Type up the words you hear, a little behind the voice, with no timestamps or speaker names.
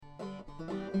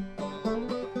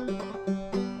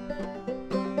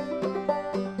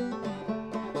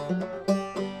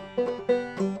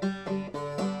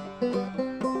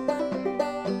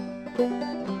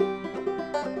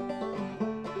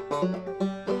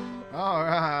All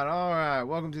right.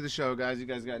 Welcome to the show, guys. You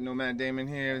guys got Nomad Damon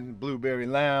here, Blueberry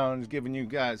Lounge, giving you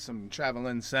guys some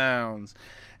traveling sounds.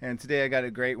 And today I got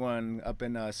a great one up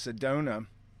in Sedona,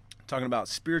 talking about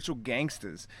spiritual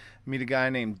gangsters. Meet a guy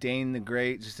named Dane the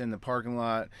Great just in the parking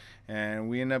lot,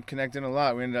 and we ended up connecting a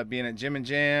lot. We ended up being at Jim and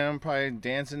Jam, probably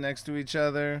dancing next to each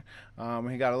other.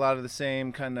 He got a lot of the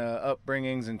same kind of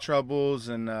upbringings and troubles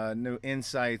and new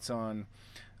insights on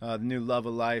the new love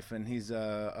of life. And he's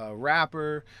a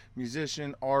rapper,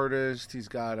 musician, artist. He's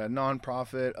got a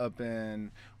nonprofit up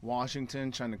in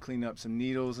Washington trying to clean up some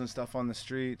needles and stuff on the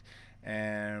street.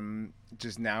 And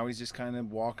just now he's just kind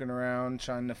of walking around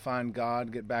trying to find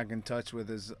God, get back in touch with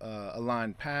his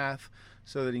aligned path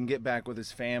so that he can get back with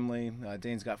his family.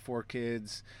 Dane's got 4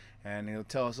 kids, and he'll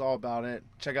tell us all about it.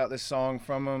 Check out this song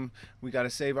from him, We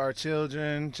Gotta Save Our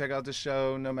Children. Check out the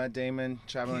show, Nomad Damon,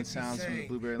 Traveling Sounds from the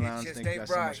Blueberry Lounge. Thank you guys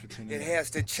so much for tuning in. It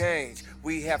has to change.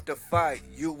 We have to fight,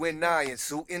 you and I, in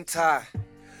suit and tie.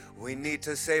 We need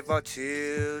to save our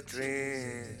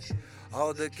children,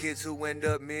 all the kids who end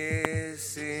up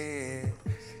missing.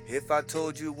 If I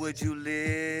told you, would you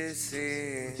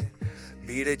listen?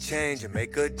 Be the change and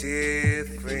make a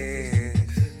difference.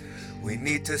 We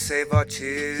need to save our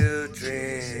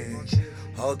children,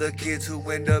 all the kids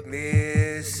who end up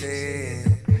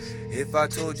missing. If I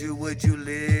told you, would you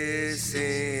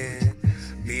listen?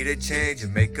 Be the change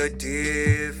and make a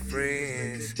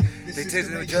difference. They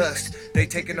taking just, they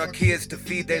taking our kids to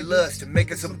feed their lust and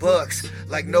making some bucks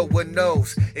like no one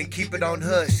knows and keep it on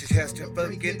hush. It has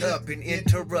to get up and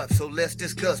interrupt. So let's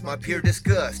discuss my pure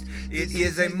disgust. It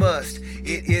is a must.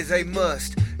 It is a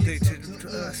must. To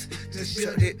us, just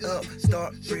shut it up.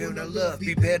 Start bringing our love.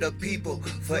 Be better people,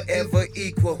 forever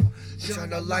equal.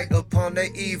 Shine a light upon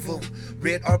the evil.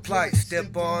 Rid our plight.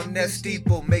 Step on that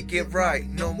steeple. Make it right.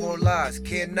 No more lies.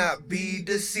 Cannot be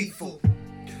deceitful.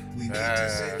 We need to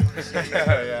say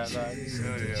Yeah, nice.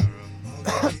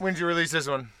 bro. When'd you release this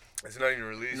one? It's not even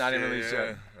released. Not even released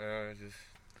yet. I just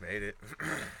made it.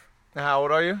 How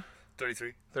old are you?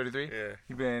 33. 33? Yeah.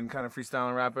 You've been kind of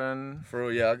freestyling, rapping? For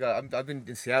real, yeah. I've been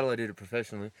in Seattle. I did it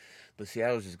professionally, but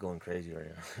Seattle's just going crazy right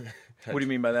now. What do you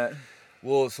mean by that?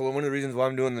 Well, so one of the reasons why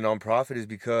I'm doing the nonprofit is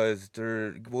because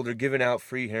they're giving out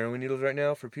free heroin needles right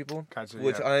now for people. Gotcha,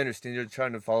 which yeah. I understand you're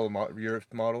trying to follow your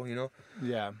model, you know.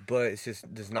 Yeah. But it's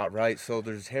just not right. So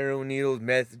there's heroin needles,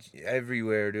 meth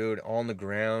everywhere, dude, on the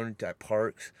ground at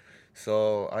parks.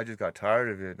 So I just got tired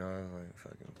of it, and I was like,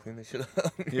 fucking clean this shit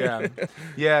up. Yeah.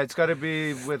 Yeah, it's got to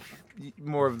be with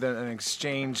more of an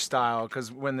exchange style,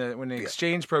 because when the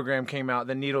exchange program came out,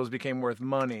 the needles became worth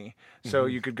money. So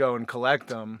you could go and collect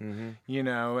them, you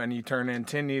know, and you turn in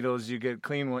 10 needles, you get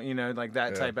clean one, you know, like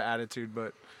that type of attitude.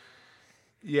 But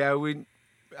yeah,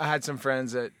 I had some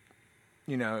friends that,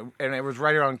 you know, and it was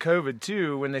right around COVID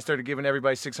too, when they started giving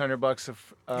everybody $600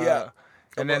 of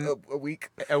and then a week,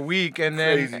 and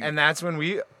Crazy. then that's when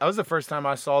that was the first time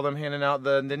I saw them handing out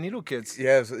the needle kits.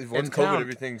 Yeah, so once in COVID, town.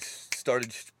 everything started.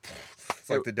 It's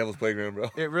like the devil's playground,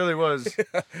 bro. It really was.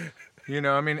 You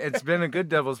know, I mean, it's been a good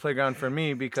devil's playground for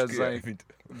me because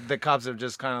the cops have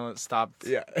just kind of stopped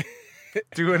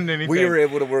doing anything. We were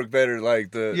able to work better,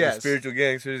 like the Yes. spiritual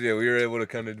gangsters. Yeah, we were able to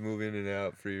kind of move in and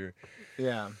out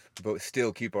Yeah. but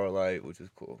still keep our light, which is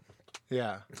cool.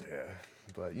 Yeah. Yeah,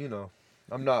 but you know,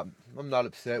 I'm not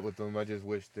upset with them. I just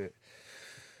wish that,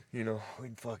 you know,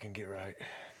 we'd fucking get right.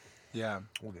 Yeah.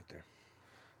 We'll get there.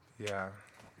 Yeah.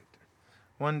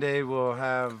 One day we'll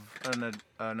have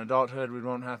an adulthood. We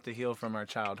won't have to heal from our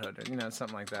childhood. You know,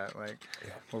 something like that. Like,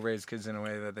 we'll raise kids in a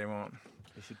way that they won't.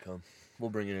 It should come. We'll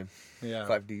bring it in. Yeah.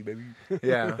 5D, baby.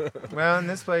 Yeah. Well, in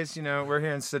this place, you know, we're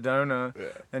here in Sedona,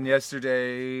 and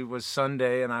yesterday was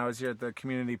Sunday, and I was here at the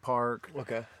community park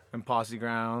Okay. and Posse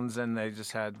Grounds, and they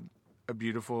just had a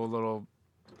beautiful little.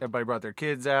 Everybody brought their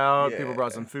kids out. People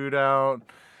brought some food out.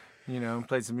 You know,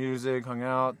 played some music, hung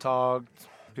out, talked.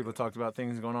 People talked about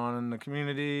things going on in the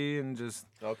community, and just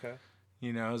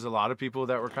you know, there's a lot of people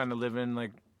that were kind of living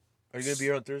like. Are you gonna be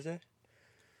here on Thursday?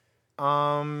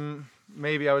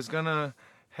 Maybe I was gonna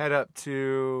head up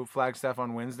to Flagstaff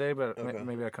on Wednesday, but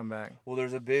maybe I come back. Well,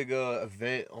 there's a big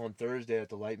event on Thursday at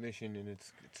the Light Mission, and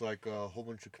it's like a whole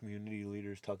bunch of community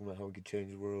leaders talking about how we could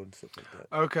change the world and stuff like that.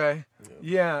 Okay.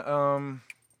 Yeah.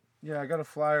 Yeah, I got a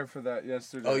flyer for that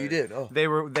yesterday. Oh, you did? Oh.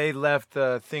 They left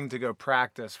the thing to go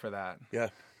practice for that. Yeah.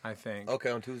 I think. Okay,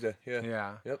 on Tuesday. Yeah.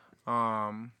 Yeah. Yep.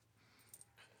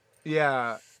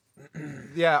 Yeah.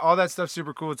 Yeah, all that stuff's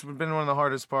super cool. It's been one of the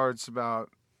hardest parts about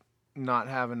not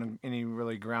having any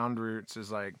really ground roots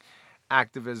is like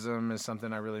activism is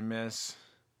something I really miss.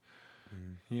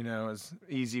 You know, it's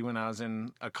easy when I was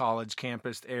in a college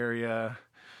campus area,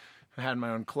 I had my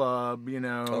own club,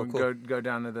 Oh, cool. go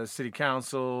down to the city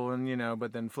council and,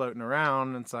 but then floating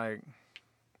around, it's like,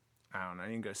 I don't know,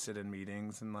 you can go sit in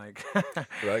meetings and like,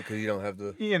 Right, because you don't have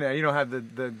the you don't have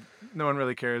the no one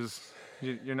really cares.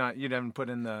 You haven't put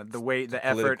in the weight, the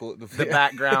effort, the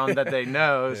background that they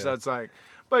know. Yeah. So it's like,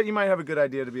 but you might have a good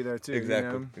idea to be there too.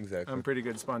 Exactly. Exactly. I'm a pretty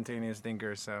good spontaneous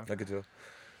thinker, so. I could tell.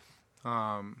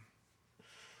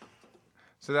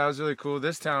 So that was really cool.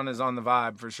 This town is on the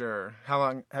vibe for sure. How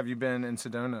long have you been in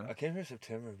Sedona? I came here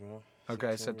September, bro.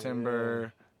 Okay,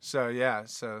 September. So yeah,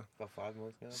 About 5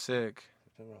 months now. sick.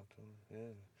 September, October. Yeah.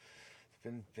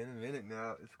 It's been a minute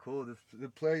now. It's cool. The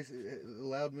place it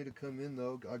allowed me to come in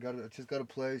though. I just got a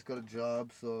place, got a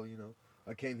job, so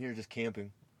I came here just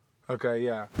camping. Okay,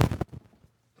 yeah.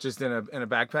 Just in a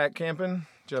backpack camping?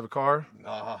 Did you have a car?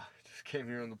 Nah, just came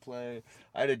here on the plane.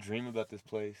 I had a dream about this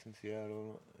place in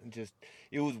Seattle. And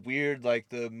it was weird. Like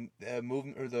the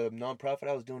movement or the nonprofit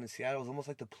I was doing in Seattle, it was almost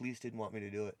like the police didn't want me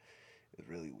to do it. It was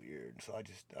really weird. So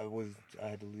I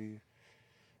had to leave.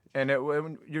 And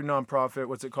your nonprofit,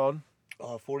 what's it called?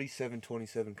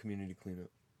 4727 Community Cleanup.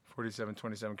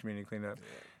 4727 Community Cleanup.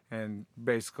 Yeah. And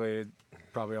basically,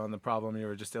 probably on the problem you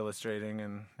were just illustrating,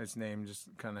 and its name just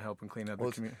kind of helping clean up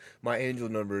the community. My angel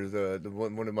number is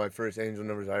one of my first angel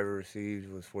numbers I ever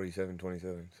received was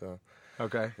 4727. So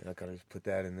okay, I kind of just put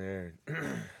that in there.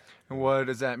 And what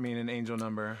does that mean, an angel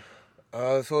number?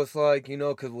 So it's like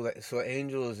so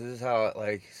angels. This is how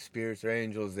like spirits or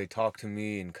angels. They talk to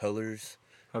me in colors.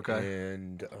 Okay.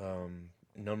 And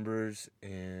numbers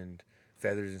and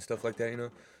feathers and stuff like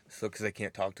that. So because they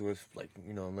can't talk to us like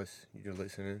unless you're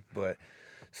listening. But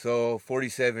so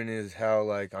 47 is how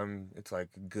like it's like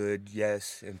good,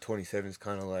 yes, and 27 is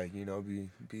kind of like be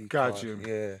got taught. you.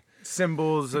 Yeah,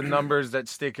 symbols and numbers that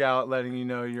stick out, letting you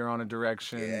know you're on a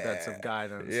direction that's of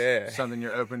guidance. Yeah, something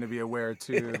you're open to be aware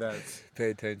to. That's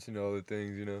pay attention to all the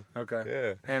things. Okay.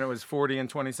 Yeah. And it was 40 and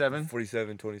 27.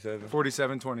 47, 27.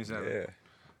 47, 27. Yeah.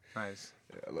 Nice.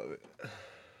 Yeah, I love it.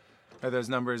 Are those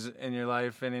numbers in your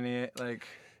life in any like?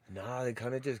 Nah, they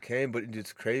kind of just came, but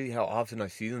it's crazy how often I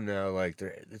see them now. Like,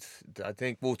 I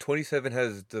think 27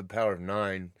 has the power of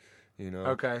 9,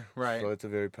 Okay, right. So it's a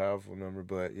very powerful number.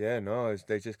 But yeah, no,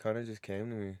 they just kind of just came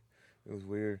to me. It was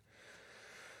weird.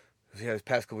 Yeah, this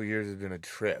past couple of years has been a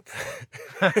trip.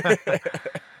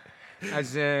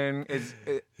 As in,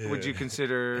 would you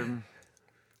consider?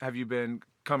 Have you been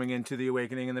coming into the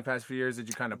awakening in the past few years? Did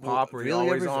you kind of pop? Were you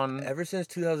always on? Ever since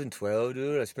 2012,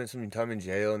 dude. I spent some time in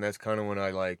jail, and that's kind of when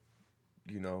I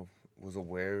was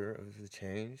aware of the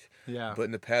change. Yeah. But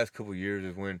in the past couple of years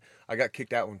is when I got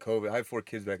kicked out when COVID. I had 4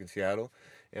 kids back in Seattle,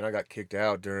 and I got kicked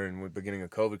out during the beginning of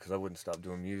COVID because I wouldn't stop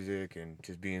doing music and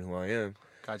just being who I am.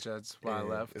 Gotcha. That's why I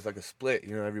left. It's like a split.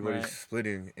 Everybody's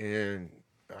splitting, and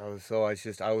I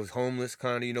was homeless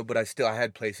kind of, but I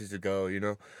had places to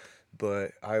go,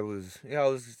 But I was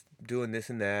doing this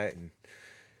and that, and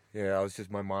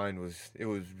my mind was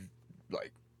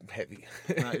like heavy.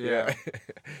 Yeah.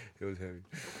 It was heavy.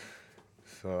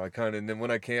 So and then when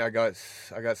I came, I got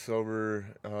sober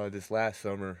this last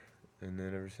summer, and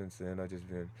then ever since then I just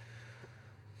been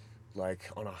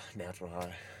like on a natural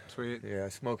high. Sweet. Yeah, I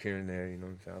smoke here and there,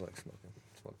 I like smoking.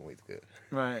 Smoking weed's good.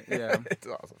 Right. Yeah. It's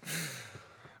awesome.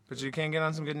 But you can get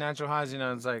on some good natural highs,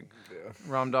 it's like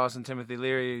Ram Dass and Timothy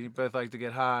Leary both like to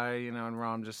get high, and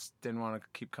Ram just didn't want to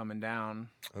keep coming down.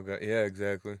 Okay, yeah,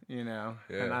 exactly. Yeah.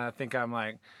 And I think I'm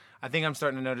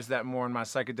starting to notice that more in my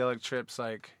psychedelic trips,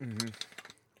 like,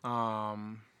 I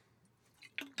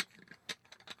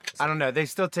don't know, they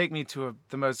still take me to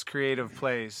the most creative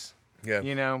place. Yeah. But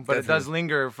definitely. It does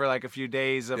linger for like a few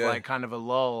days of like kind of a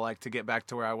lull, like to get back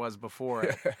to where I was before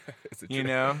it.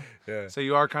 Yeah. So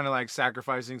you are kind of like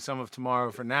sacrificing some of tomorrow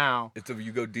for now.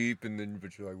 You go deep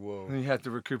but you're like, whoa. And you have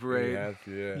to recuperate. You have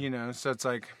to, yeah. So it's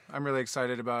like, I'm really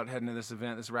excited about heading to this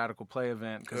event, this Radical Play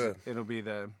event, because it'll be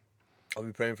I'll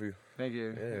be praying for you. Thank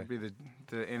you. Yeah. It'll be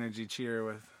the energy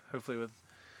cheer hopefully with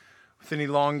an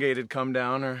elongated come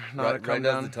down or not a come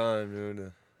down. Right now's the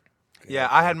time, Yeah,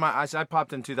 I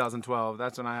popped in 2012.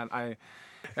 That's when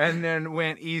and then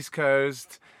went East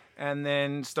Coast, and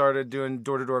then started doing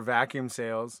door-to-door vacuum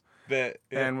sales.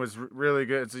 And was really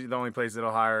good. It's the only place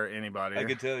that'll hire anybody. I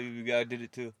could tell you guys did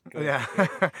it too. Yeah.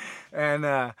 And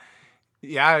I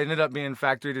ended up being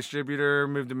factory distributor,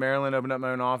 moved to Maryland, opened up my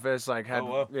own office. I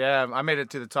made it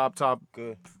to the top.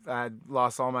 Good. I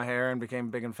lost all my hair and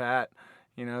became big and fat.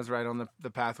 I was right on the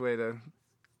pathway to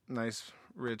nice,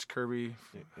 rich, curvy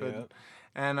hood. Yeah.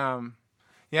 And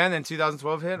and then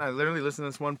 2012 hit. I literally listened to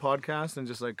this one podcast and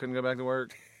just like couldn't go back to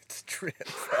work. It's a trip.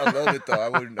 I love it though. I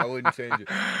wouldn't change it.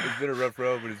 It's been a rough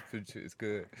road, but it's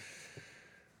good.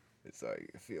 it's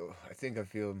like I think I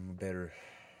feel better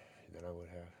than I would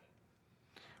have.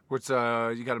 What's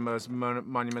you got a most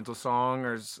monumental song,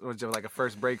 or was there like a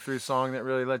first breakthrough song that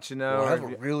really let you know? Well, I have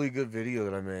a really good video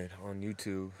that I made on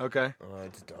YouTube. Okay.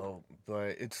 It's dope,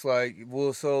 but it's like,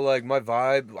 well, so like my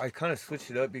vibe, I kind of switched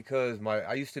it up because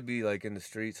I used to be like in the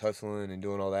streets hustling and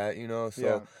doing all that, you know.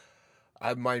 So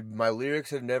my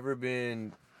lyrics have never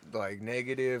been like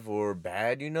negative or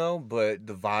bad, you know, but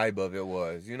the vibe of it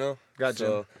was, you know. Gotcha.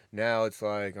 So now it's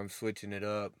like I'm switching it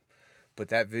up. But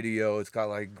that video, it's got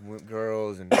like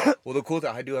girls and well, the cool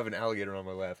thing, I do have an alligator on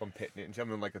my lap. I'm petting it and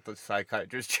jumping like a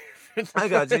psychiatrist. I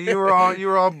got you. You were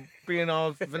all being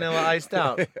all vanilla iced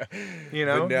out. You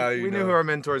know, we knew who our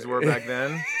mentors were back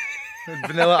then.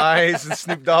 Vanilla Ice and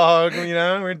Snoop Dogg. You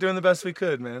know, we were doing the best we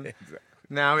could, man. Exactly.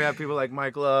 Now we have people like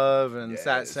Mike Love and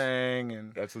Sat Sang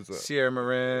and that's what's up. Sierra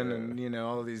Marin and you know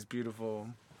all of these beautiful.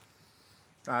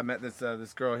 I met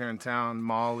this girl here in town,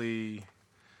 Molly.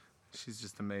 She's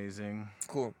just amazing.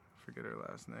 Cool. Forget her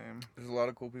last name. There's a lot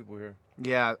of cool people here.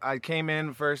 Yeah, I came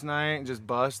in first night and just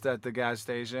bust at the gas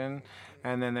station.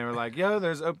 And then they were like, yo,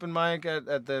 there's open mic at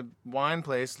the wine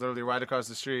place, literally right across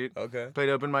the street. Okay.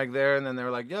 Played open mic there. And then they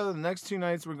were like, yo, the next 2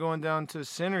 nights we're going down to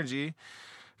Synergy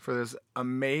for this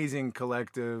amazing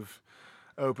collective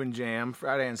open jam,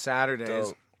 Friday and Saturdays.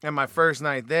 Dope. And my first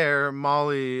night there,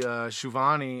 Molly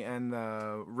Shuvani and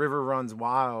the River Runs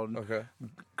Wild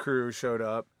crew showed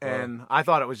up. And I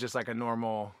thought it was just like a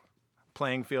normal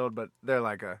playing field, but they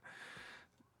are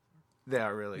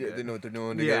really good. They know what they're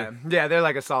doing together. together. Yeah, they're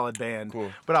like a solid band.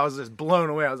 Cool. But I was just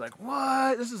blown away. I was like,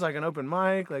 what? This is like an open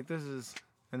mic? Like, this is...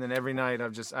 And then every night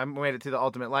I made it to the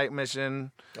Ultimate Light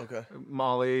Mission. Okay.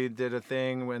 Molly did a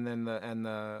thing, and then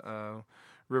the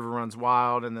River Runs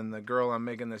Wild, and then the girl I'm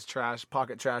making this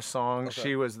pocket trash song. Okay.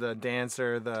 She was the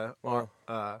dancer. It's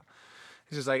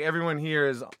just like everyone here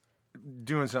is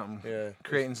doing something. Yeah.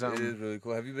 Creating something. It is really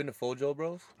cool. Have you been to Fojo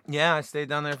Bros? Yeah, I stayed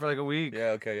down there for like a week.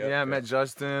 Yeah. Okay. Yeah. Yeah, I met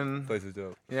Justin. Place is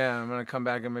dope. Yeah, I'm gonna come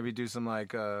back and maybe do some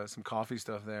like some coffee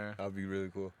stuff there. That'd be really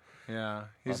cool. Yeah,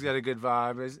 he's got a good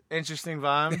vibe. It's interesting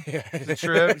vibe. Yeah. It's a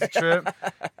trip.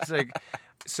 It's like,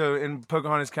 so in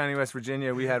Pocahontas County, West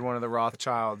Virginia, we had one of the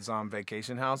Rothschilds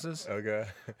vacation houses. Okay.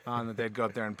 That they'd go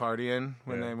up there and party in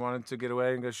when they wanted to get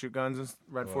away and go shoot guns and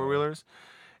ride 4-wheelers.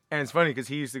 And it's funny because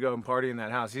he used to go and party in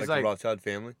that house. He's like the Rothschild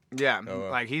family? Yeah.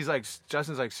 Like he's like,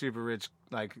 Justin's like super rich,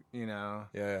 like, you know.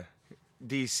 Yeah.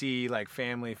 DC, like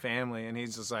family. And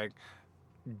he's just like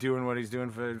doing what he's doing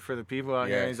for the people out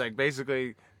here. And he's like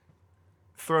basically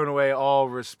thrown away all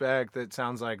respect that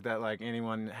sounds like that like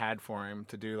anyone had for him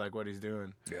to do like what he's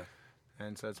doing. Yeah.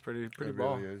 And so it's pretty It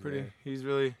ball. really is, He's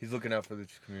he's looking out for the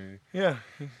community. Yeah.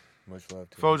 Much love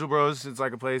to him. Fojo Bros, it's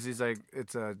like a place. He's like,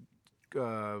 it's a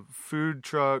food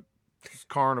truck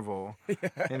carnival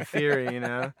in theory, you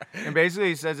know. And basically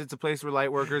he says it's a place where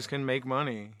light workers can make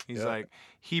money. He's like,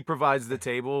 he provides the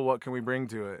table, what can we bring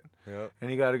to it? Yeah. And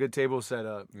he got a good table set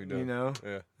up, you know.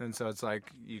 Yeah. And so it's like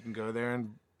you can go there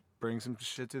and bring some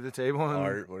shit to the table and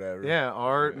art, whatever. Yeah,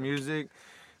 art, music,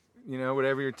 you know,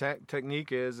 whatever your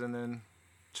technique is, and then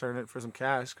turn it for some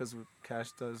cash because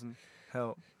cash doesn't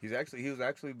help. He was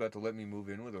actually about to let me move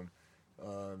in with him,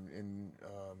 in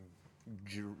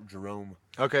Jerome.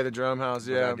 Okay, the drum house,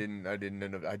 yeah. But I didn't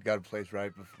end up. I got a place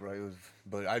right before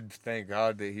but I thank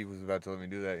God that he was about to let me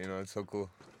do that. You know, it's so cool.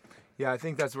 Yeah, I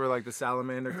think that's where like the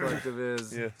Salamander Collective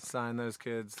is. Yeah. Sign those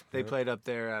kids. They played up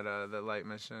there at the Light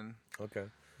Mission. Okay.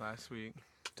 Last week.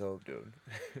 Dope, dude.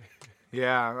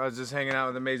 Yeah, I was just hanging out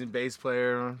with an amazing bass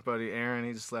player, buddy Aaron.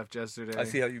 He just left yesterday. I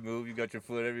see how you move. You got your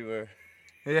foot everywhere.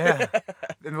 Yeah.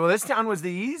 Well, this town was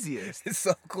the easiest. It's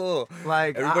so cool.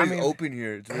 Like everybody's open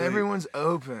here. It's really... Everyone's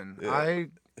open. Yeah.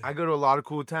 I go to a lot of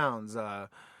cool towns.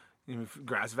 You know,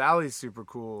 Grass Valley's super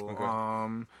cool.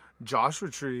 Okay. Joshua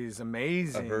Tree is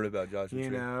amazing. I've heard about Joshua Tree. You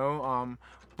know,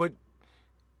 but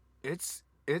it's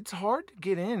hard to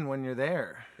get in when you're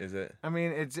there. Is it? I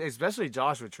mean, it's especially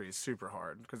Joshua Tree is super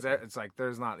hard because it's like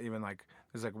there's like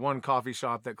one coffee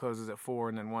shop that closes at 4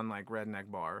 and then one like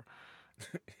redneck bar.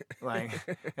 Like,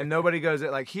 and nobody goes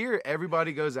like here.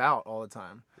 Everybody goes out all the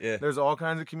time. Yeah. There's all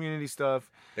kinds of community stuff.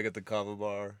 They got the kava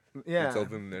bar. Yeah. It's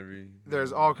open every.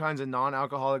 There's all kinds of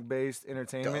non-alcoholic based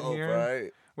entertainment here.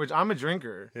 Right. Which I'm a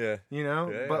drinker. Yeah. You know,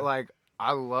 yeah. But like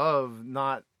I love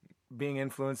not being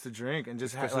influenced to drink and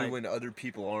just especially when other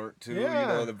people aren't too. Yeah. You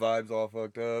know, the vibe's all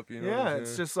fucked up. You know. Yeah,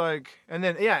 it's just like, and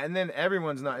then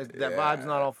everyone's not that vibe's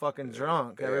not all fucking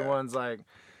drunk. Yeah. Everyone's like.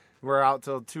 We're out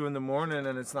till 2 a.m.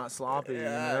 and it's not sloppy.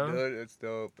 Yeah, you know? Dude, it's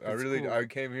dope. Cool. I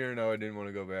came here and I didn't want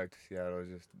to go back to Seattle.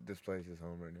 This place is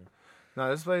home right now. No,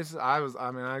 this place,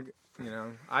 You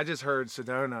know, I just heard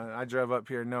Sedona. I drove up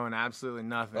here knowing absolutely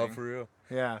nothing. Oh, for real?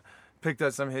 Yeah. Picked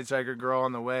up some hitchhiker girl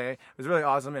on the way. It was really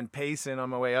awesome. And Payson on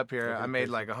my way up here, I made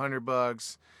like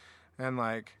 $100. And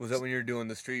like... Was that when you were doing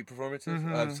the street performances?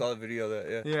 Mm-hmm. I saw the video of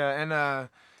that, yeah.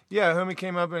 Yeah, and homie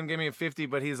came up and gave me a 50,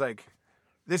 but he's like,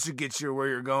 this should get you where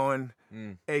you're going,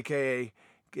 a.k.a.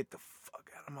 get the fuck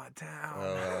out of my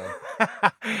town.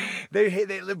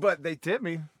 But they tipped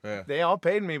me. Yeah. They all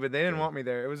paid me, but they didn't want me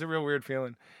there. It was a real weird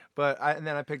feeling. But and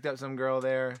then I picked up some girl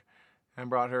there and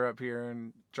brought her up here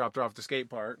and dropped her off the skate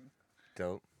park.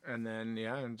 Dope. And then,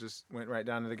 and just went right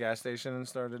down to the gas station and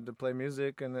started to play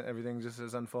music, and everything just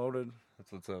has unfolded.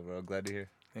 That's what's up, bro. Glad to hear.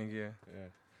 Thank you.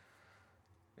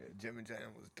 Yeah, Jim and Jam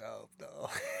was dope, though.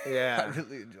 Yeah. I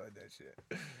really enjoyed that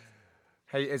shit.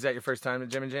 Hey, is that your first time at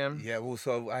Jim and Jam? Yeah, well,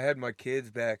 so I had my kids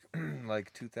back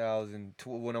like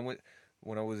 2012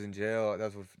 when I was in jail.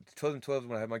 That was 2012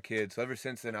 when I had my kids. So ever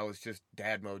since then, I was just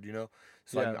dad mode, you know.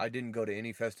 So Yeah. I didn't go to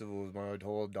any festivals my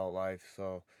whole adult life.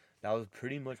 So that was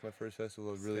pretty much my first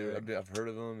festival. I've heard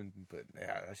of them, but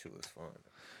yeah, that shit was fun.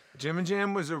 Jim and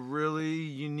Jam was a really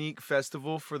unique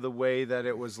festival for the way that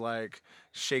it was like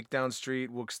shakedown street,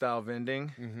 Wook style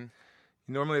vending. Mm-hmm.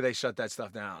 Normally they shut that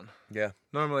stuff down. Yeah.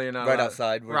 Normally you're not Right allowed-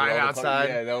 outside. where Right all the outside.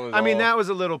 Yeah, that was. I mean, that was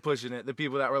a little pushing it. The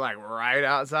people that were like right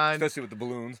outside. especially with the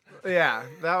balloons. Yeah,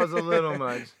 that was a little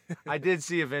much. I did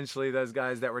see eventually those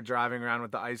guys that were driving around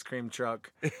with the ice cream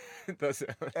truck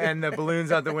and the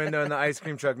balloons out the window and the ice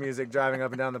cream truck music driving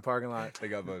up and down the parking lot. They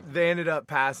got bugged. They ended up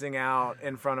passing out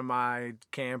in front of my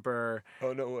camper.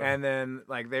 Oh no way. And then,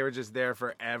 like, they were just there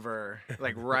forever,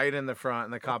 like, right in the front.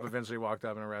 And the cop eventually walked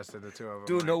up and arrested the two of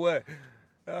them. Dude, no way.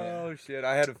 Oh shit!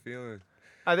 I had a feeling.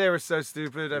 They were so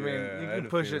stupid. I mean, Yeah, you I had can a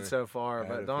push feeling. it so far, I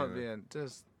but had a don't be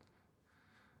just.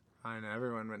 I know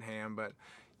everyone went ham, but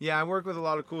yeah, I work with a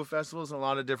lot of cool festivals and a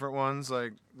lot of different ones.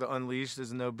 Like the Unleashed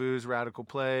is No Booze, Radical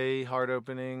Play, Hard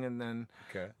Opening, and then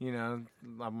Okay.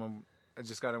 I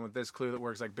just got in with This Clue that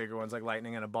works like bigger ones like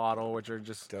Lightning in a Bottle, which are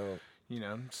just Dope.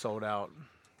 sold out.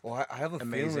 Well, I have a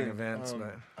Amazing feeling, events,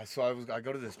 but I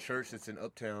go to this church that's in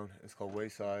Uptown. It's called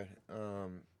Wayside,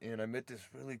 and I met this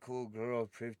really cool girl,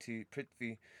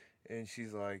 Prithvi, and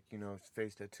she's like,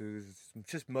 face tattoos,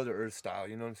 it's just Mother Earth style.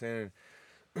 You know what I'm saying?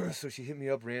 So she hit me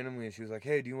up randomly, and she was like,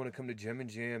 "Hey, do you want to come to Jim and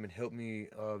Jam and help me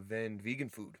vend vegan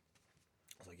food?"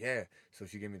 I was like, "Yeah." So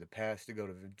she gave me the pass to go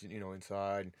to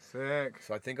inside. Sick.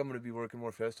 So I think I'm gonna be working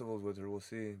more festivals with her. We'll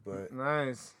see, but.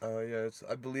 Nice. Yeah,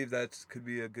 I believe that could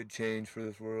be a good change for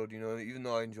this world. Even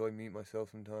though I enjoy meat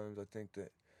myself sometimes, I think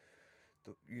that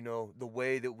the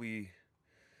way that we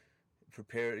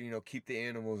prepare, keep the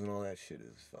animals and all that shit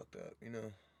is fucked up.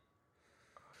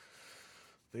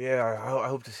 But yeah, I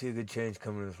hope to see a good change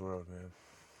come in this world, man.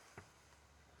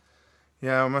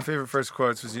 Yeah, well, my favorite first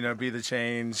quotes was, be the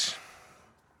change.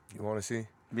 You want to see?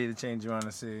 Be the change you want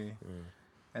to see.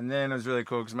 And then it was really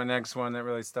cool because my next one that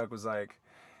really stuck was like,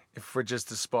 if we're just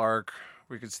a spark,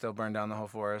 we could still burn down the whole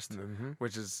forest. Mm-hmm.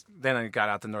 Which is, then I got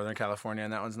out to Northern California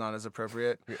and that one's not as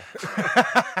appropriate.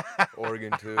 Yeah.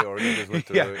 Oregon too. Oregon just went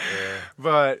through it.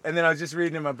 Yeah. And then I was just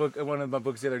reading in my book, one of my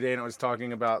books the other day, and it was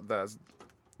talking about the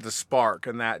spark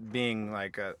and that being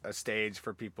like a stage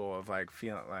for people of like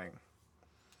feeling like.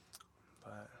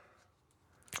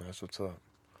 But That's what's up.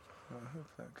 I hope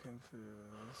that came through.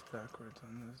 It's backwards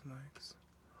on those mics.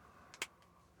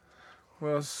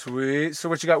 Well, sweet. So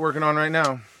what you got working on right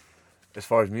now? As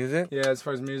far as music? Yeah, as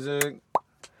far as music.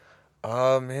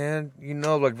 Man,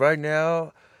 like right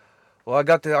now, well, I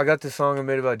got the song I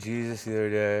made about Jesus the other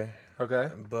day. Okay.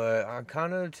 But I'm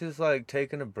kind of just like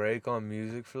taking a break on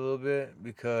music for a little bit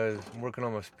because I'm working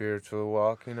on my spiritual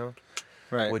walk,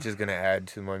 Right. which is going to add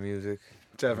to my music.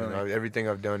 Definitely. Everything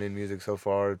I've done in music so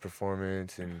far,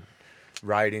 performance and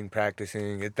writing,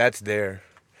 practicing, that's there.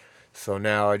 So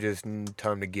now I just need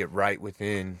time to get right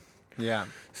within. Yeah.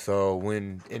 So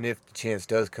if the chance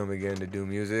does come again to do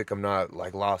music, I'm not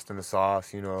like lost in the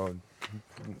sauce,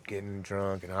 getting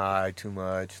drunk and high too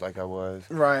much like I was.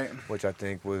 Right. Which I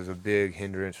think was a big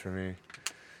hindrance for me.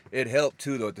 It helped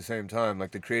too, though, at the same time.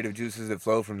 Like the creative juices that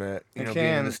flow from that. Being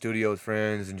in the studio with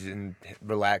friends and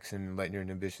relaxing and letting your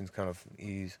inhibitions kind of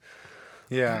ease.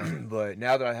 Yeah. But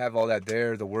now that I have all that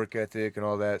there, the work ethic and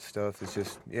all that stuff, it's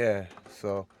just, yeah.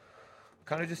 So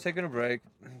kind of just taking a break.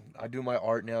 I do my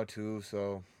art now too,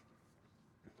 so.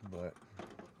 But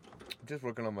just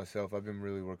working on myself. I've been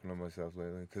really working on myself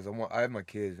lately because I have my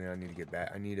kids, man. I need to get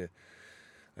back. I need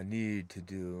to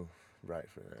do right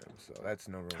for them. So that's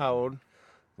number one. How old?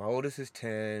 My oldest is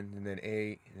 10, and then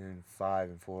 8, and 5,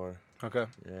 and 4. Okay.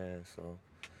 Yeah, so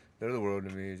they're the world to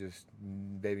me. Just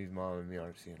baby's mom and me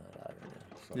aren't seeing eye to eye right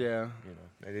now. So, Yeah.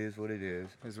 it is what it is.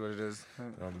 Is what it is.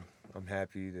 I'm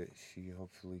happy that she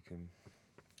hopefully can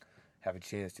have a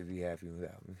chance to be happy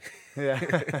without me. Yeah.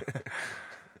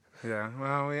 Yeah.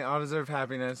 Well, we all deserve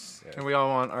happiness, Yeah. and we all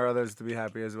want our others to be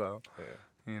happy as well.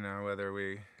 Yeah. You know, whether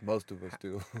we. Most of us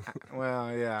do.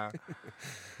 Well, yeah.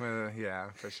 Well, yeah,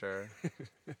 for sure.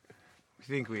 I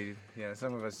think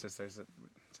some of us just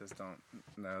don't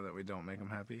know that we don't make them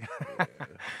happy. Yeah.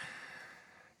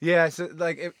 Yeah, so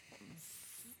like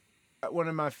one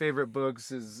of my favorite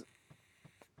books is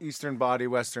Eastern Body,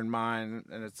 Western Mind,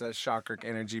 and it's a chakric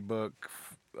energy book,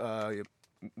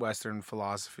 Western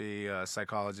philosophy,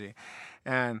 psychology,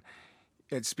 and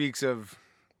it speaks of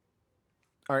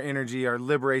our energy, our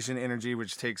liberation energy,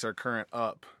 which takes our current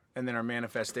up, and then our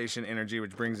manifestation energy,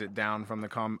 which brings it down from the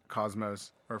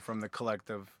cosmos or from the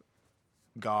collective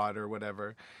God or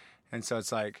whatever. And so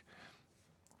it's like,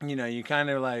 you know, you kind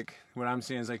of like, what I'm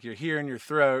seeing is like you're here in your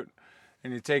throat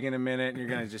and you're taking a minute and you're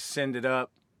going to just send it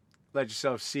up, let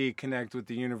yourself see, connect with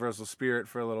the universal spirit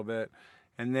for a little bit.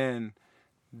 And then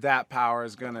that power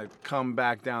is going to come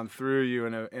back down through you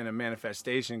in a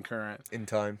manifestation current. In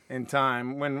time.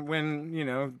 When you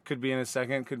know, could be in a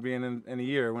second, could be in a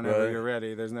year, whenever Right. you're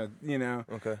ready. There's no, you know.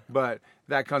 Okay. But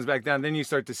that comes back down. Then you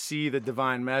start to see the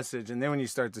divine message. And then when you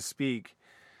start to speak,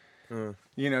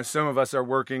 you know, some of us are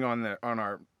working on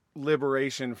our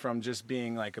liberation from just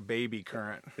being like a baby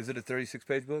current. Is it a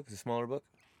 36-page book? Is it a smaller book?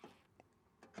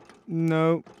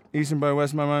 No, Eastern by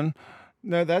West, my mind.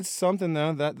 No, that's something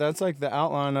though. That's like the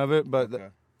outline of it, but Okay.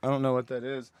 I don't know what that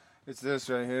is. It's this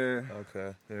right here.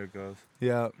 Okay, there it goes.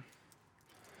 Yeah.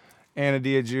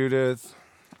 Anadia Judith.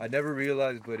 I never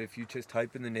realized, but if you just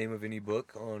type in the name of any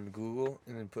book on Google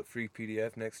and then put free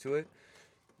PDF next to it,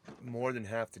 more than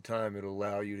half the time it'll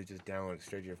allow you to just download it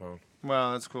straight to your phone.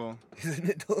 Wow, that's cool. Isn't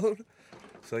it, dude?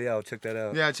 So yeah, I'll check that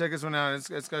out. Yeah, check this one out.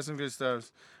 It's got some good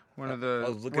stuff. One of the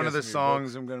some of your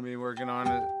songs I'm gonna be working on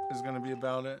is gonna be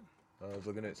about it. I was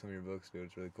looking at some of your books, dude.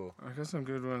 It's really cool. I got some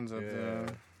good ones up there.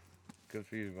 Good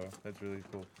for you, bro. That's really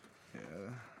cool.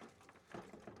 Yeah.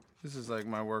 This is like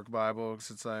my work Bible, 'cause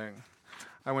it's like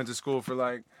I went to school for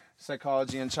like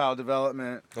psychology and child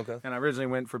development. Okay. And I originally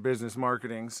went for business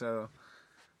marketing, so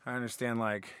I understand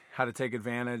like how to take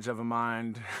advantage of a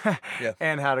mind Yeah.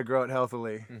 and how to grow it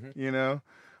healthily, you know?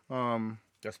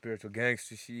 That spiritual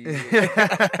gangster shit.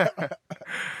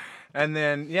 And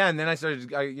then I started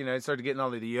getting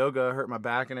all of the yoga, hurt my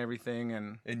back and everything.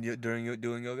 And During you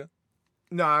doing yoga?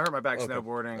 no, I hurt my back Okay.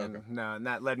 snowboarding. Okay. And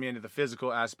that led me into the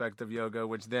physical aspect of yoga,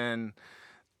 which then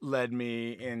led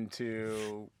me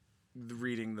into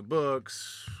reading the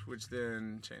books, which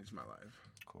then changed my life.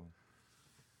 Cool.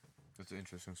 That's an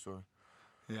interesting story.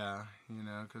 Yeah, you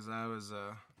know, because I was,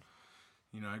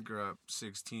 I grew up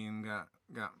 16,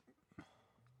 got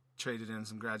traded in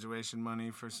some graduation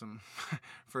money for some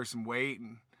weight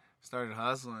and started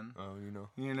hustling. Oh, you know.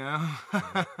 You know,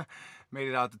 made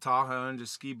it out to Tahoe and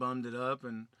just ski bummed it up,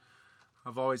 and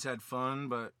I've always had fun.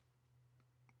 But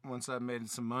once I made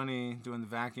some money doing the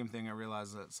vacuum thing, I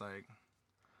realized that it's like,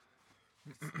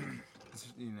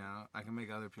 you know, I can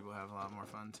make other people have a lot more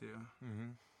fun too. Mm-hmm.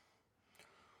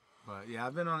 But yeah,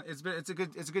 I've been on. It's a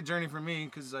good journey for me,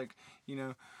 because like, you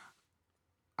know,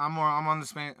 I'm on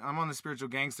the spiritual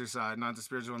gangster side, not the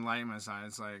spiritual enlightenment side.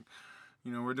 It's like,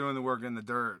 you know, we're doing the work in the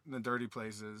dirt, the dirty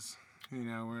places. You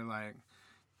know, we're like,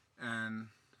 and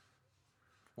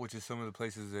Which is some of the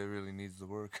places that really needs the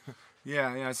work.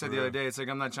 yeah. I said the other day, it's like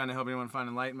I'm not trying to help anyone find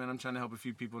enlightenment. I'm trying to help a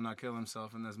few people not kill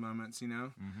themselves in those moments. You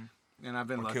know. Mm-hmm. And I've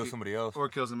been Or lucky. kill somebody else. Or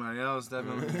kill somebody else,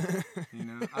 definitely. You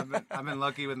know, I've been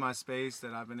lucky with my space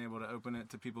that I've been able to open it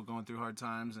to people going through hard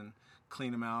times and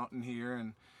clean them out in here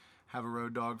and have a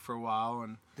road dog for a while.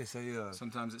 And They say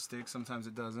sometimes it sticks, sometimes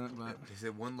it doesn't. But they say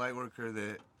one light worker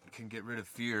that can get rid of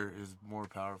fear is more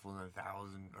powerful than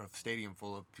 1,000 or a stadium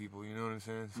full of people. You know what I'm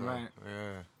saying? So, Right.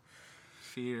 Yeah.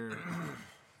 fear.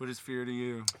 What is fear to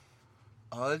you?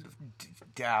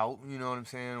 Doubt. You know what I'm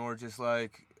saying? Or just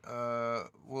like.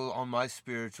 Well, on my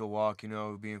spiritual walk, you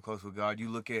know, being close with God, you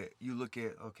look at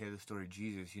okay, the story of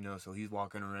Jesus, you know, so he's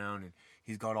walking around and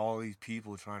he's got all these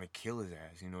people trying to kill his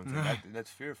ass, you know what I'm saying?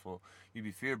 That's fearful. You'd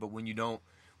be feared, but when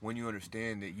you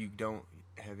understand that you don't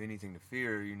have anything to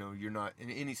fear, you know, you're not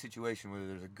in any situation, whether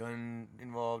there's a gun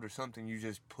involved or something, you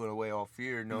just put away all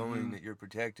fear knowing that you're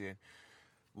protected.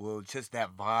 Well, just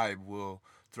that vibe will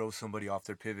throw somebody off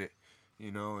their pivot,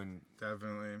 you know, and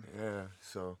Definitely. yeah,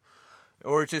 so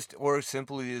or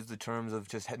simply is the terms of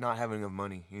just not having enough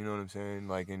money. You know what I'm saying?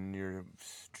 Like in your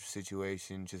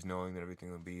situation, just knowing that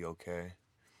everything will be okay.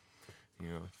 You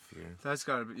know, fear. That's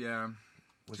gotta be, yeah.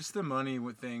 Just the money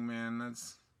thing, man.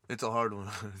 It's a hard one.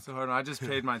 It's a hard one. I just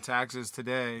paid my taxes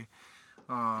today.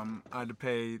 I had to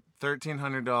pay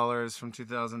 $1,300 from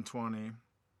 2020,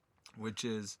 which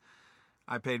is,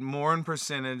 I paid more in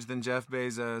percentage than Jeff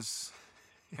Bezos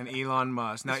and Elon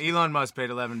Musk. Now, Elon Musk paid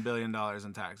 $11 billion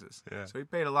in taxes. Yeah. So he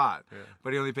paid a lot. Yeah.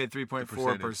 But he only paid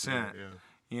 3.4%, Yeah.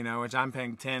 you know, which I'm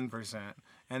paying 10%.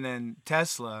 And then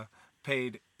Tesla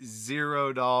paid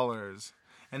 $0.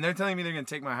 And they're telling me they're going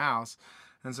to take my house.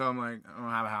 And so I'm like, I don't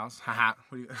have a house. Haha.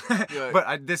 Yeah.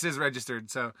 But this is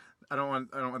registered, so I don't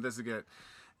want this to get.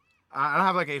 I don't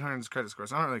have like 800 credit score,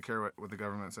 so I don't really care what the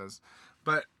government says.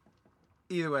 But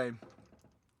either way,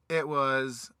 it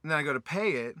was. And then I go to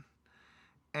pay it,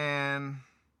 and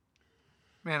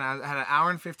man, I had an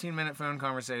hour and 15-minute phone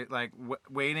conversation, like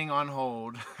waiting on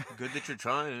hold. Good that you're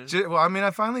trying. Well, I mean, I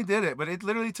finally did it, but it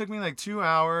literally took me like 2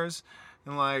 hours,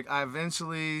 and like I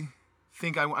eventually.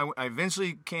 I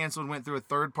eventually canceled, went through a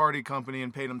third-party company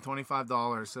and paid them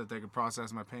 $25 so that they could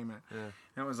process my payment. Yeah.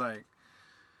 And it was like,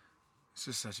 it's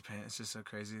just such a pain. It's just so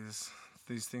crazy.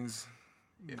 These things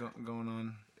going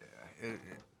on. Yeah,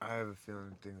 I have a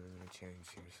feeling things are gonna change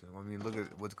here soon. I mean, look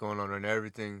at what's going on right now.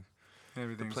 Everything's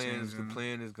Everything's the changing.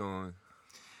 plan is going.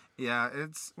 Yeah,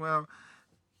 it's, well,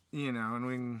 you know,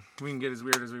 and we can get as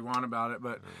weird as we want about it,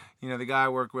 but, you know, the guy I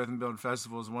work with and build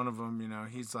festivals, one of them, you know,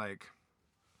 he's like,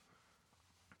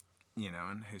 you know,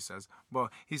 and who says, well,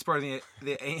 he's part of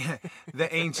the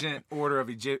ancient order of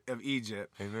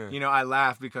Egypt. Amen. You know, I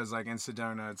laugh because like in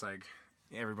Sedona, it's like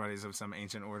everybody's of some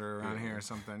ancient order around here or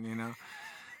something, you know.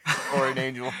 Or an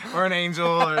angel. Or an angel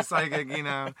or a psychic, you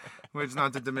know, which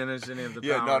not to diminish any of the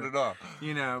power. Yeah, not at all.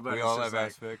 You know, but We it's all just have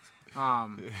like, aspects.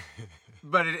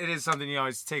 but it is something you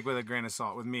always take with a grain of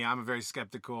salt. With me, I'm a very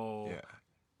skeptical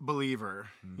believer,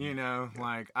 you know,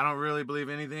 like I don't really believe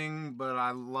anything, but I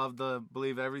love to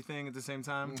believe everything at the same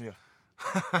time.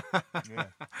 Yeah.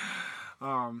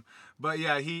 But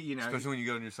yeah, he, you know, Especially when you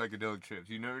go on your psychedelic trips,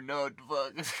 you never know what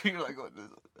the fuck. You're like, what this?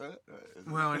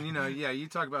 well, and you know, yeah, you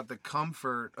talk about the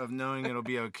comfort of knowing it'll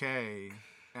be okay.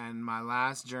 And my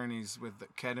last journeys with the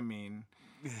ketamine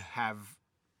have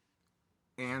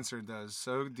answered those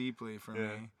so deeply for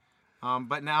me.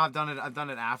 But now I've done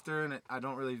it after, and I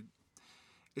don't really.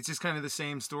 It's just kind of the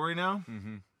same story now.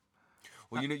 Mm-hmm.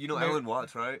 Well, you know Alan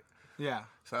Watts, right? Yeah.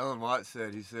 So Alan Watts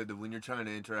said that when you're trying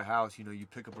to enter a house, you know, you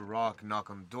pick up a rock and knock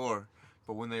on the door,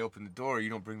 but when they open the door, you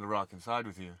don't bring the rock inside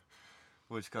with you,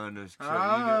 which kind of you know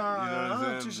what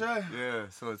I'm saying? Yeah.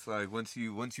 So it's like once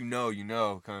you know, you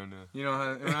know, kind of. You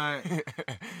know, right?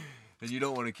 And you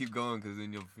don't want to keep going because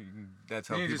then that's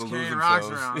how people just lose carrying themselves.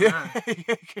 rocks around.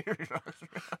 Yeah, carrying rocks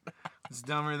around. It's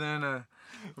dumber than a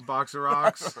box of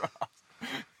rocks.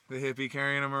 The hippie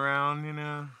carrying them around, you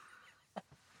know.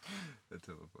 That's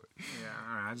hella funny. Yeah,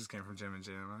 all right. I just came from Jim and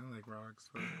Jam. I like rocks.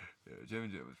 But... Yeah, Jim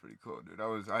and Jam was pretty cool, dude. I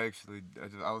was on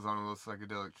a little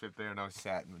psychedelic trip there, and I was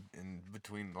sat in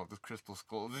between all those crystal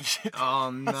skulls and shit. Oh,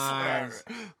 nice.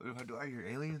 Do I hear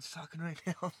aliens talking right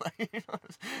now? Like, you know,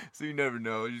 so you never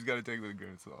know. You just gotta take it with a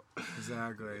grain of salt.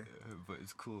 Exactly. Yeah, but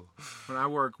it's cool. When I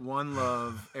work One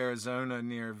Love, Arizona,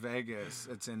 near Vegas,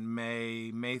 it's in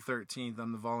May 13th.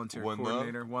 I'm the volunteer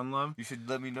coordinator. One Love. You should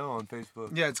let me know on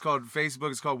Facebook. Yeah, it's called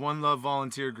Facebook. It's called One Love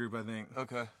Volunteer Group, I think.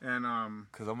 Okay. And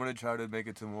because I'm gonna try to make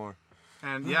it to more.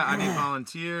 And yeah, I need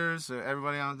volunteers. So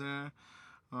everybody out there.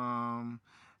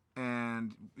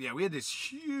 And yeah, we had this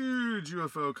huge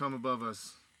UFO come above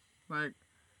us. Like,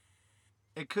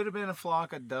 it could have been a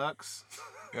flock of ducks.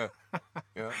 Yeah.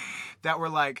 Yeah. That were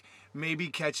like maybe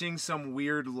catching some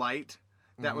weird light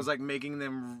that was like making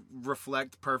them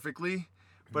reflect perfectly.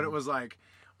 But it was like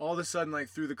all of a sudden, like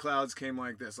through the clouds came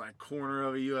like this like corner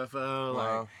of a UFO,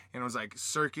 Wow. like, and it was like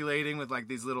circulating with like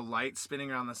these little lights spinning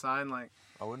around the side, like.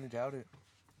 I wouldn't doubt it.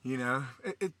 You know,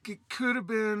 it could have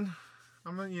been.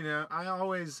 You know, I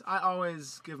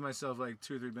always give myself like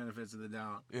 2 or 3 benefits of the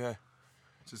doubt. Yeah.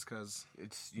 Just because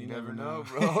You never know,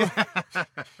 bro.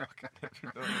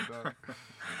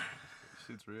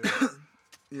 Shit's real.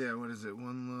 Yeah, what is it?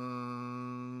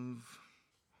 One Love.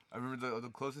 I remember the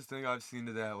closest thing I've seen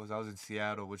to that was I was in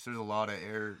Seattle, which there's a lot of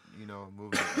air, you know,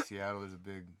 movement in Seattle. There's a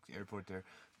big airport there.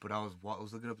 But I was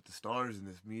looking up at the stars and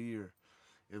this meteor.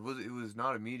 It was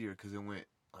not a meteor because it went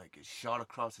like it shot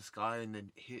across the sky and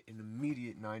then hit an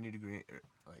immediate 90-degree,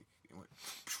 like it went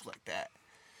like that.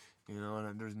 You know,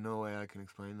 and there's no way I can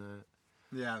explain that.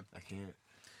 Yeah. I can't.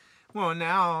 Well,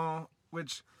 now,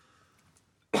 which,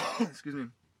 excuse me,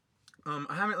 I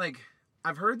haven't like.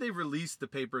 I've heard they've released the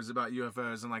papers about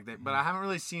UFOs and like that, but I haven't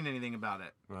really seen anything about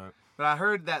it. Right. But I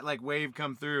heard that like wave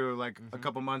come through like a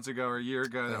couple months ago or a year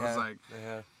ago was like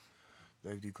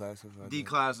they've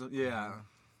declassified. Yeah.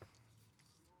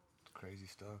 Crazy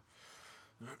stuff.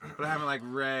 But I haven't like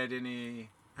read any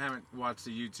I haven't watched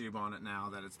the YouTube on it now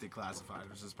that it's declassified,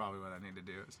 which is probably what I need to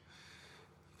do is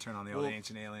turn on the old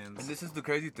Ancient Aliens. And this is the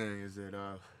crazy thing is that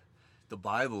the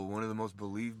Bible, one of the most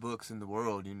believed books in the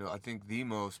world, you know, I think the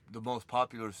most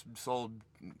popular sold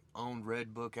owned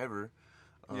read book ever.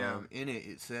 In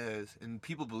it says, and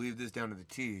people believe this down to the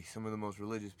T. Some of the most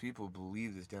religious people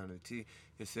believe this down to the T.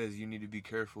 It says you need to be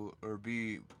careful or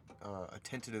be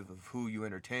attentive of who you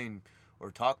entertain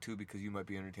or talk to because you might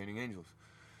be entertaining angels.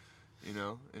 You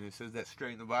know, and it says that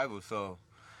straight in the Bible. So,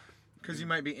 because you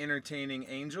might be entertaining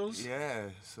angels. Yeah.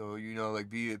 So you know, like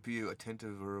be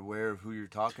attentive or aware of who you're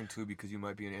talking to because you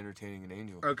might be entertaining an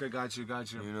angel. Okay, got you.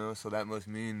 You know, so that must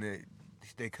mean that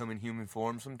they come in human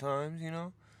form sometimes. You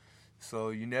know. So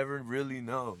you never really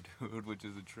know, dude, which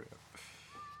is a trip.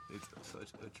 It's such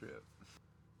a trip.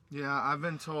 Yeah, I've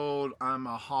been told I'm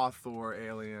a Hathor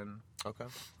alien. Okay.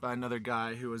 By another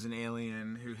guy who was an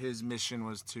alien, who his mission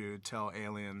was to tell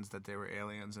aliens that they were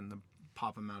aliens and to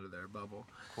pop them out of their bubble.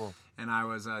 Cool. And I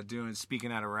was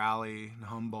speaking at a rally in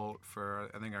Humboldt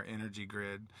for, I think, our energy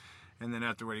grid. And then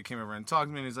afterward, he came over and talked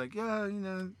to me, and he's like, yeah, you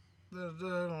know, I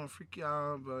don't want to freak you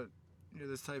out, but you're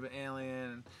this type of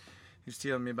alien. And he was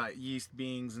telling me about yeast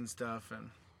beings and stuff,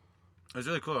 and it was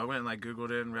really cool. I went and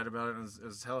Googled it and read about it, and it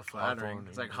was hella flattering. Hathor,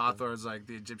 It's like Hathor is like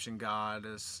the Egyptian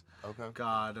goddess,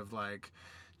 god of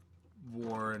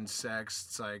war and sex.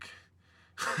 It's like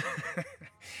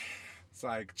it's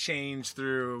like change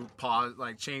through pause,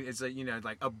 change. It's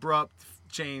abrupt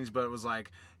change, but it was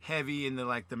heavy in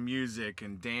the music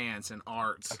and dance and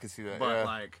arts. I can see that. But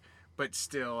yeah. But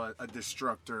still a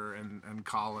destructor and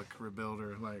colic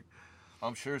rebuilder.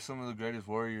 I'm sure some of the greatest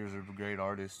warriors are great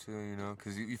artists too, you know,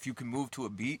 because if you can move to a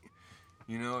beat,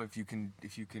 you know, if you can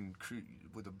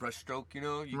with a brush stroke, you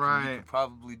know, you can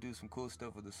probably do some cool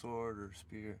stuff with a sword or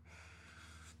spear.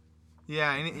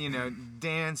 Yeah, and you know,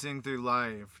 dancing through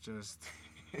life, just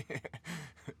yeah,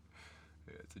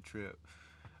 it's a trip.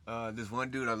 There's one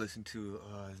dude I listen to.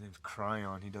 His name's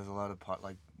Cryon. He does a lot of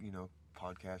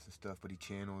podcasts and stuff, but he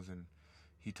channels and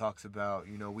he talks about,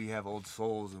 you know, we have old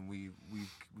souls and we've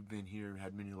been here,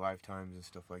 had many lifetimes and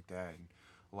stuff like that. And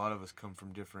a lot of us come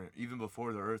from different, even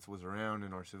before the Earth was around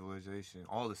in our civilization,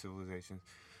 all the civilizations,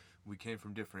 we came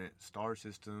from different star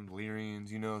systems,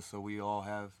 Lyrians, you know, so we all,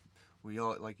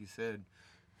 like you said,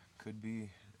 could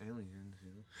be aliens,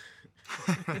 you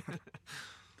know.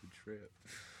 The trip.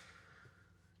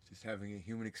 Just having a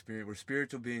human experience. We're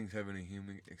spiritual beings having a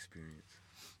human experience.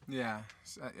 Yeah,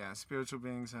 spiritual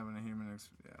beings having a human experience.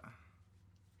 Yeah.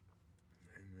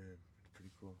 Amen. Pretty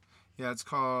cool. Yeah, it's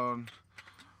called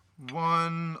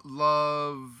One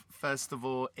Love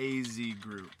Festival AZ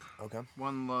Group. Okay.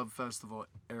 One Love Festival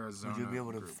Arizona. Would you be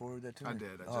able to group. forward that to me? I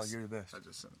did. You're the best. I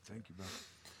just sent it. Thank you, bro.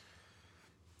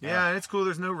 Yeah, it's cool.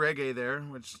 There's no reggae there,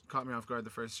 which caught me off guard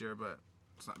the first year, but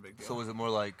it's not a big deal. So is it more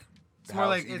like it's more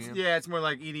like EDM? It's more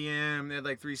like EDM. They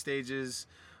had 3 stages,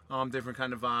 different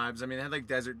kind of vibes. I mean, they had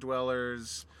Desert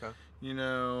Dwellers, you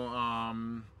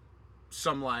know,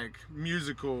 some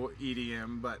musical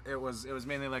EDM, but it was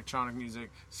mainly electronic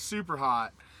music. Super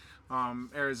hot.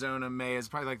 Arizona, May is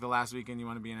probably the last weekend you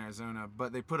want to be in Arizona,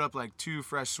 but they put up 2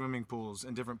 fresh swimming pools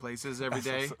in different places every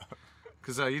day,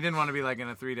 because you didn't want to be in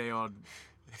a 3-day-old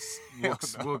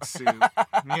wook suit,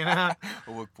 you know? A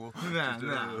wook pool.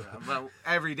 No. But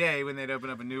every day when they'd open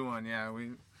up a new one,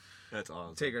 that's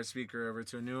awesome. Take our speaker over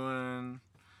to a new one.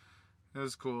 It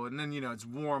was cool. And then, you know, it's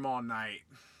warm all night.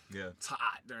 Yeah. It's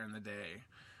hot during the day.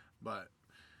 But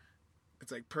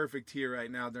it's perfect here right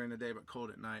now during the day, but cold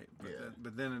at night.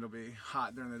 But then it'll be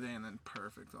hot during the day and then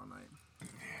perfect all night. Yeah,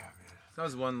 man. That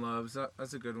was One Love.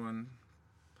 That's a good one.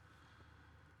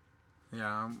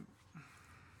 Yeah.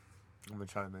 I'm going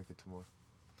to try to make it to more.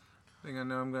 I think I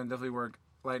know I'm going to definitely work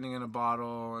Lightning in a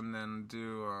Bottle and then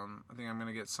do, I think I'm going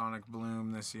to get Sonic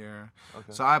Bloom this year.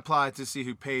 Okay. So I applied to see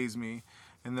who pays me,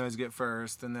 and those get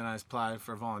first, and then I apply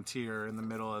for volunteer in the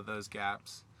middle of those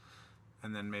gaps,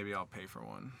 and then maybe I'll pay for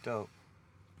one. Dope.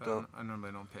 But I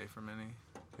normally don't pay for many.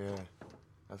 Yeah,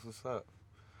 that's what's up.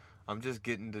 I'm just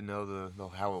getting to know the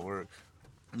how it works.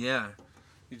 Yeah.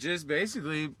 You just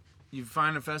basically... You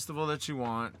find a festival that you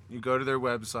want, you go to their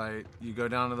website, you go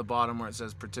down to the bottom where it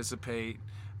says participate,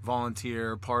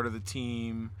 volunteer, part of the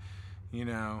team, you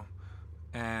know,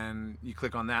 and you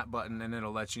click on that button and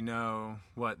it'll let you know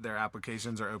what their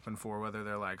applications are open for, whether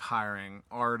they're hiring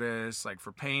artists,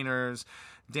 for painters,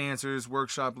 dancers,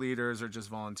 workshop leaders, or just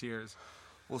volunteers.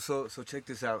 Well, so check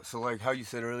this out. So how you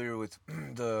said earlier with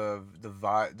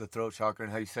the throat chakra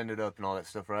and how you send it up and all that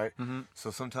stuff, right? Mm-hmm.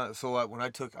 So sometimes, when I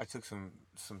took some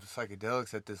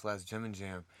psychedelics at this last Gem and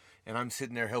Jam, and I'm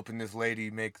sitting there helping this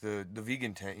lady make the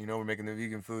vegan tent. You know, we're making the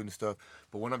vegan food and stuff.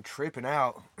 But when I'm tripping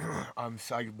out,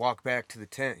 I walk back to the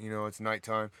tent. You know, it's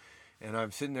nighttime, and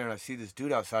I'm sitting there and I see this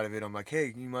dude outside of it. I'm like,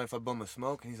 hey, you mind if I bum a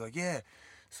smoke? And he's like, yeah.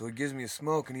 So he gives me a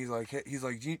smoke, and he's like,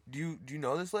 do you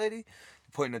know this lady?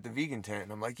 Pointing at the vegan tent,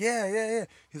 and I'm like, yeah.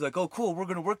 He's like, oh, cool, we're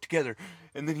gonna work together.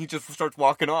 And then he just starts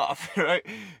walking off, right?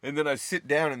 And then I sit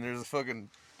down, and there's a fucking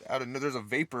there's a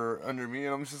vapor under me,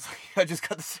 and I'm just like, I just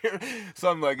got the stare. So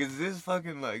I'm like, is this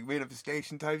fucking like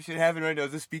manifestation type shit happening right now?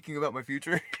 Is this speaking about my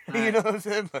future? Right. You know what I'm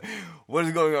saying? Like, what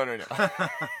is going on right now?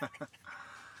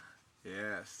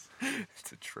 Yes.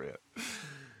 It's a trip.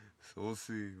 So we'll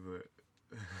see, but.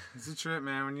 It's a trip,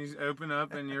 man. When you open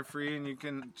up and you're free and you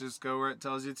can just go where it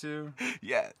tells you to.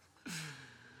 Yeah.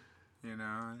 You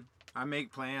know, I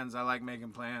make plans. I like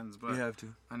making plans, but You have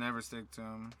to. I never stick to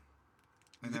them.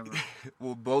 I never.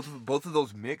 Well, both of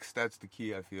those mix. That's the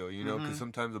key. I feel, you know, because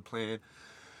sometimes the plan.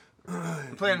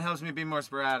 The plan helps me be more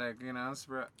sporadic. You know,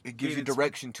 It gives you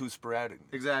direction to sporadic.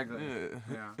 Exactly.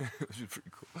 Yeah. Which is pretty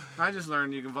cool. I just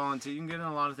learned you can volunteer. You can get in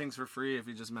a lot of things for free if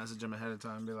you just message them ahead of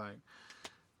time and be like,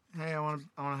 hey, I want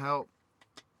to help.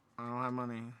 I don't have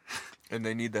money. And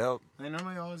they need the help. They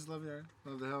normally always love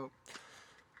the help.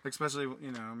 Especially,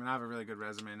 you know, I mean, I have a really good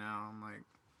resume now. I'm like,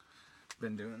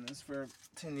 been doing this for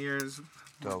 10 years.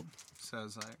 Dope. So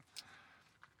it's like,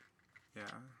 yeah.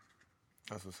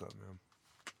 That's what's up, man.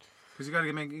 Because you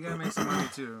gotta make some money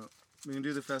too. We can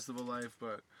do the festival life,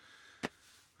 but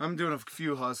I'm doing a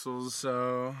few hustles.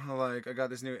 So I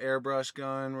got this new airbrush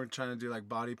gun. We're trying to do like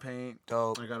body paint.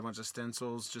 Dope. I got a bunch of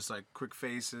stencils, just like quick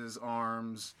faces,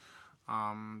 arms,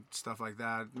 stuff like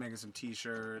that. Making some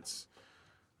t-shirts.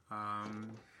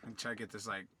 And try to get this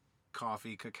like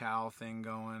coffee cacao thing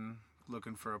going.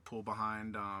 Looking for a pull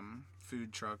behind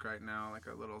food truck right now, like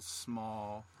a little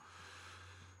small,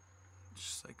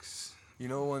 just like. You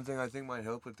know, one thing I think might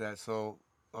help with that. So,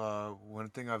 one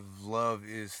thing I've loved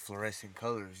is fluorescent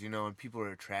colors. You know, and people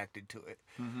are attracted to it.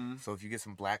 Mm-hmm. So if you get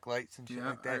some black lights and shit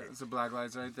like that, it's the black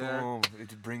lights right there. boom!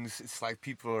 It's like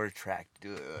people are attracted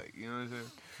to it. Like, you know what I'm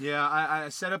saying? Yeah, I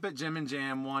set up at Jim and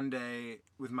Jam one day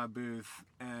with my booth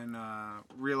and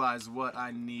realized what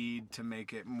I need to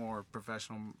make it more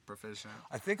proficient.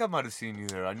 I think I might have seen you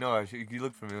there. I know. You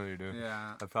look familiar, dude.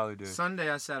 Yeah. I probably did.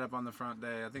 Sunday I sat up on the front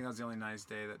day. I think that was the only nice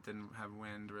day that didn't have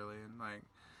wind really, and like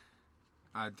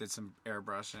I did some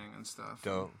airbrushing and stuff.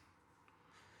 Dope.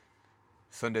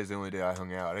 Sunday's the only day I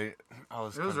hung out. It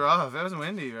was rough. It was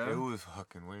windy, right? It was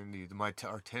fucking windy.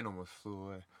 Our tent almost flew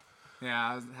away.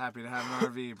 Yeah, I was happy to have an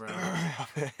RV, bro.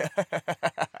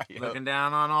 Yep. Looking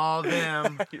down on all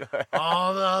them,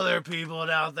 all the other people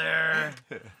out there.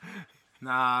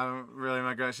 Nah, really,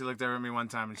 my girl, she looked over at me one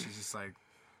time and she's just like,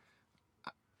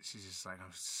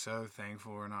 I'm so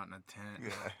thankful we're not in a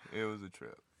tent. Yeah, it was a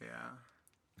trip. Yeah.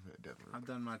 Yeah, definitely. I've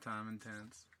done my time in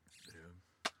tents.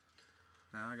 Yeah.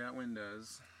 Now I got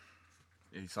windows.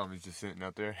 You saw me just sitting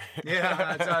out there.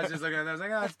 Yeah, so I was just looking at that. I was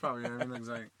like, that's probably what it looks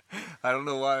like. I don't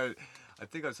know why. I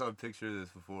think I saw a picture of this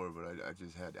before, but I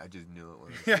just knew it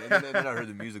was. And then I heard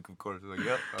the music, of course. I was like,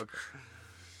 yep, okay.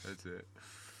 That's it.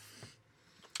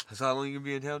 So how long you gonna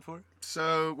be in town for?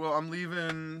 So, well, I'm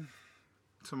leaving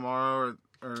tomorrow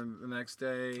or the next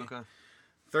day. Okay.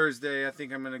 Thursday, I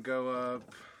think I'm going to go up.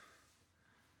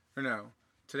 Or no,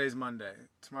 today's Monday.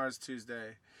 Tomorrow's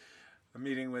Tuesday. I'm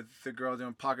meeting with the girl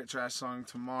doing Pocket Trash Song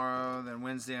tomorrow. Then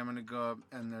Wednesday, I'm going to go up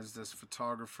and there's this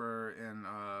photographer in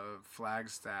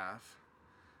Flagstaff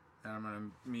that I'm going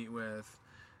to meet with.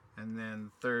 And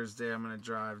then Thursday, I'm going to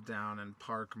drive down and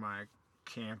park my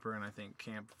camper in, I think,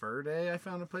 Camp Verde. I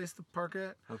found a place to park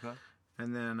it. Okay.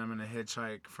 And then I'm going to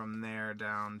hitchhike from there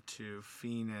down to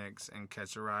Phoenix and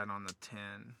catch a ride on the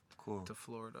 10 to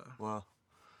Florida. Wow.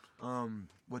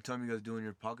 What time you guys doing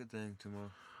your pocket thing tomorrow?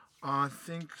 I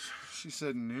think she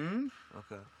said noon.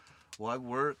 Okay. Well, I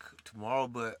work tomorrow,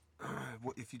 but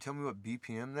if you tell me what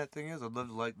BPM that thing is, I'd love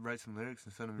to write some lyrics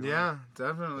and send them. Yeah,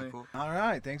 definitely. Cool. All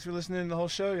right, thanks for listening to the whole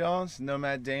show, y'all. It's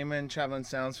Nomad Damon, Traveling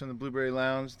Sounds from the Blueberry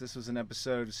Lounge. This was an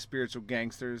episode of Spiritual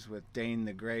Gangsters with Dane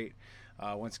the Great.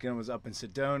 Once again, was up in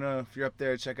Sedona. If you're up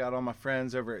there, check out all my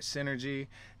friends over at Synergy.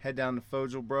 Head down to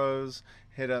Fogel Bros.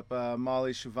 Hit up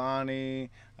Molly Shivani,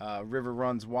 River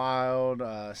Runs Wild,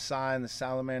 Sai and the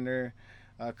Salamander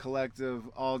Collective.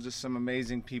 All just some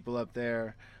amazing people up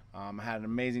there. I had an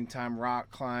amazing time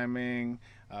rock climbing.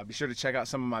 Be sure to check out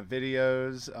some of my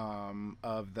videos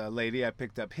of the lady I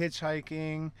picked up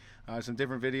hitchhiking. Some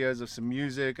different videos of some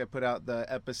music. I put out the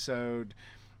episode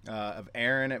of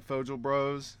Aaron at Fogel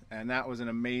Bros, and that was an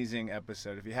amazing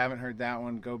episode. If you haven't heard that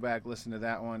one, go back, listen to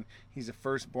that one. He's a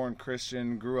firstborn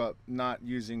Christian, grew up not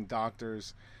using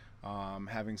doctors,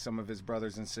 having some of his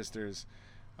brothers and sisters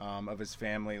of his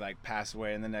family like pass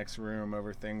away in the next room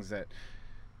over things that,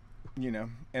 you know,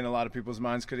 in a lot of people's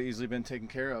minds could have easily been taken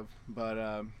care of.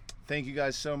 But thank you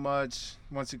guys so much.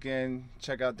 Once again,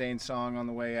 check out Dane's song On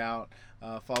the Way Out.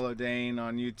 Follow Dane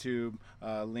on YouTube.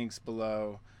 Links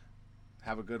below.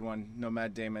 Have a good one.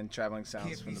 Nomad Damon, Traveling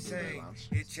Sounds from the Blueberry Lounge.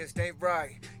 It just ain't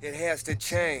right. It has to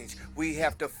change. We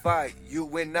have to fight.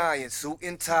 You and I in suit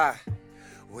and tie.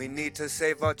 We need to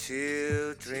save our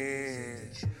children.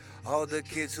 All the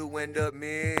kids who end up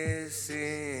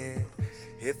missing.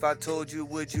 If I told you,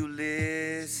 would you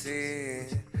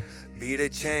listen? Be the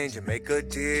change and make a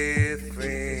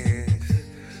difference.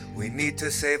 We need to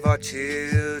save our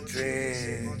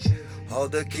children. All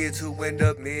the kids who end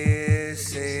up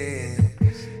missing.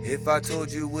 If I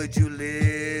told you, would you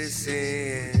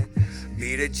listen?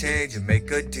 Be the change and make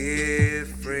a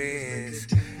difference.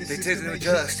 They taking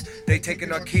adjust. They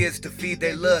taking our kids to feed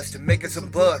their lust and making some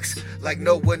bucks like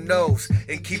no one knows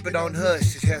and keep it on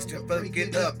hush. It has to fuck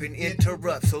it up and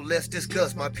interrupt. So let's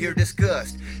discuss my pure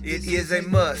disgust. It is a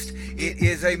must. It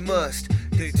is a must.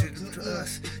 To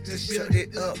us, just shut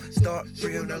it up. Start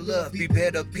bringing our love. Be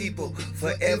better people,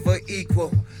 forever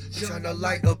equal. Shine a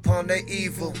light upon the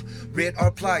evil. Rid our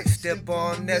plight. Step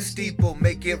on that steeple.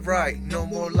 Make it right. No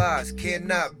more lies.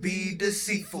 Cannot be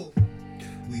deceitful.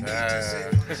 We need to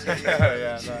say.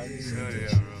 Yeah, nice. Hell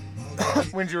yeah, bro.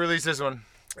 When'd you release this one?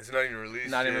 It's not even released.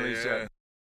 Not even yet, released yeah. yet.